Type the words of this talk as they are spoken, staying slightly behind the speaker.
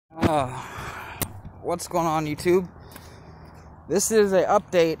What's going on, YouTube? This is an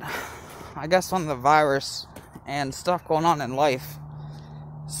update, I guess, on the virus and stuff going on in life.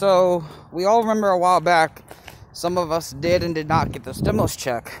 So, we all remember a while back, some of us did and did not get the stimulus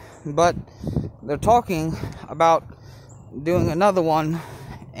check, but they're talking about doing another one,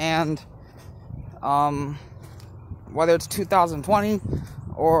 and whether it's 2020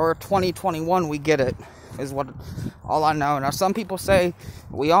 or 2021, we get it, is what all I know. Now, some people say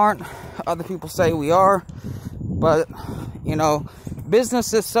we aren't, other people say we are, but, you know,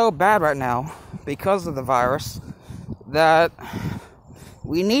 business is so bad right now because of the virus that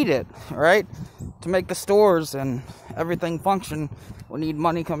we need it, right? To make the stores and everything function, we need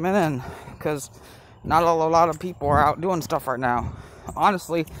money coming in, because not a lot of people are out doing stuff right now.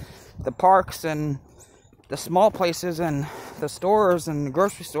 Honestly, the parks and the small places and the stores and the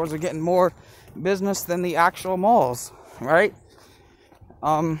grocery stores are getting more business than the actual malls, right?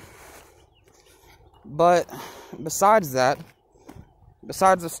 But besides that,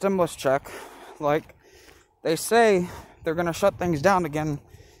 besides the stimulus check, like, they say they're gonna shut things down again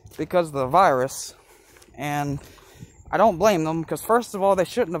because of the virus, and I don't blame them, because first of all, they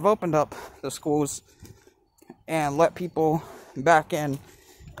shouldn't have opened up the schools and let people back in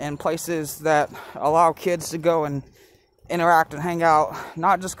places that allow kids to go and interact and hang out,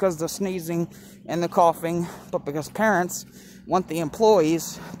 not just because of the sneezing and the coughing, but because parents want the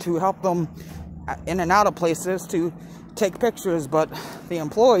employees to help them in and out of places to take pictures, but the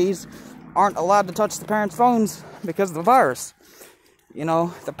employees aren't allowed to touch the parents' phones because of the virus. You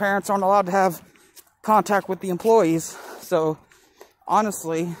know, the parents aren't allowed to have contact with the employees. So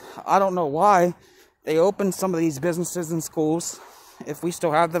honestly, I don't know why they opened some of these businesses and schools if we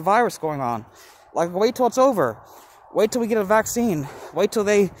still have the virus going on. Like, wait till it's over. Wait till we get a vaccine. Wait till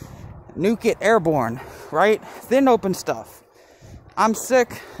they nuke it airborne, right? Then open stuff. I'm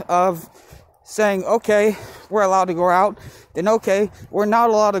sick of saying, okay, we're allowed to go out, then okay, we're not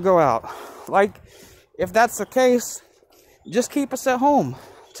allowed to go out. Like, if that's the case, just keep us at home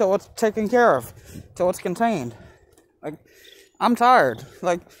till it's taken care of, till it's contained. Like, I'm tired.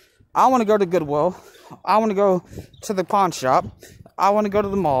 Like, I want to go to Goodwill. I want to go to the pawn shop. I want to go to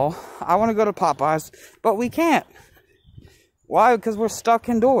the mall. I want to go to Popeyes, but we can't. Why? Because we're stuck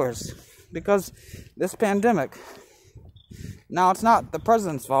indoors because this pandemic. Now, it's not the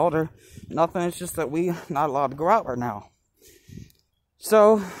president's fault or nothing. It's just that we're not allowed to go out right now.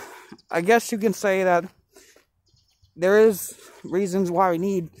 So, I guess you can say that there is reasons why we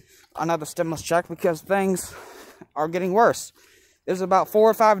need another stimulus check, because things are getting worse. There's about 4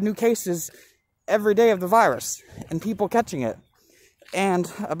 or 5 new cases every day of the virus and people catching it.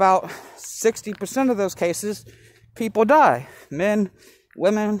 And about 60% of those cases, people die. Men,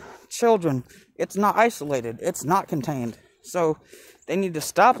 women, children. It's not isolated. It's not contained. So they need to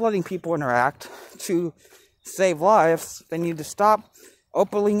stop letting people interact to save lives. They need to stop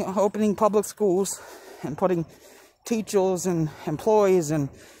opening public schools and putting teachers and employees and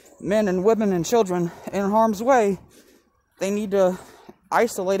men and women and children in harm's way. They need to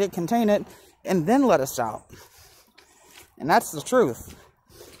isolate it, contain it, and then let us out. And that's the truth.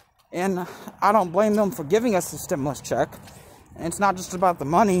 And I don't blame them for giving us the stimulus check. And it's not just about the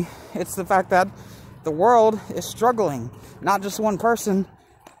money. It's the fact that the world is struggling. Not just one person.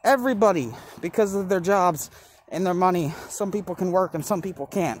 Everybody. Because of their jobs and their money. Some people can work and some people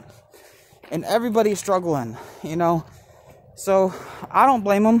can't. And everybody's struggling, you know. So, I don't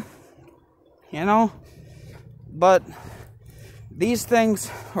blame them. You know. But these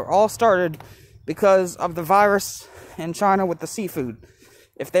things are all started because of the virus in China with the seafood.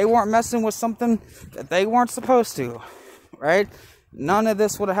 If they weren't messing with something that they weren't supposed to, right? None of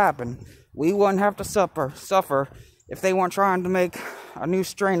this would have happened. We wouldn't have to suffer if they weren't trying to make a new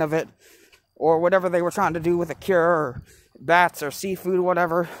strain of it, or whatever they were trying to do with a cure, or bats, or seafood, or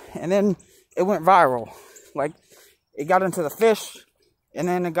whatever. And then it went viral. Like, it got into the fish, and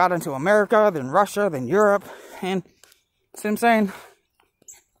then it got into America, then Russia, then Europe, and see what I'm saying?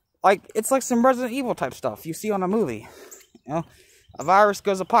 Like, it's like some Resident Evil type stuff you see on a movie. You know, a virus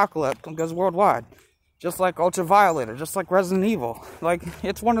goes apocalypse and goes worldwide. Just like Ultraviolet, or just like Resident Evil. Like,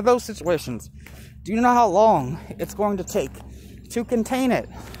 it's one of those situations. Do you know how long it's going to take to contain it?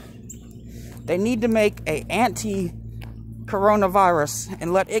 They need to make a anti-coronavirus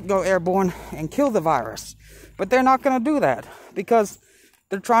and let it go airborne and kill the virus. But they're not going to do that because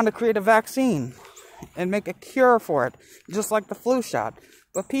they're trying to create a vaccine and make a cure for it, just like the flu shot.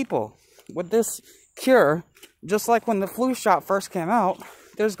 But people, with this cure, just like when the flu shot first came out,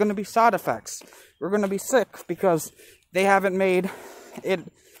 there's going to be side effects. We're going to be sick because they haven't made it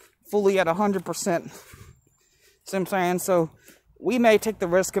fully at 100%. See what I'm saying? So we may take the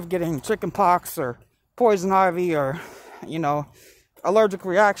risk of getting chickenpox or poison ivy or, you know, allergic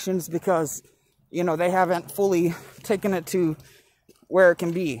reactions because, you know, they haven't fully taken it to where it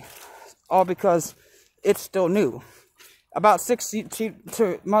can be. All because it's still new. About 6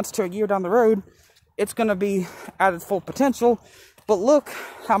 months to a year down the road, it's going to be at its full potential. But look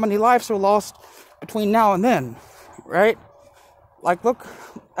how many lives were lost between now and then, right? Like, look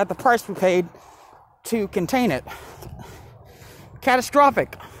at the price we paid to contain it.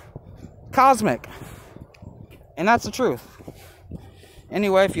 Catastrophic. Cosmic. And that's the truth.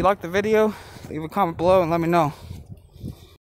 Anyway, if you like the video, leave a comment below and let me know.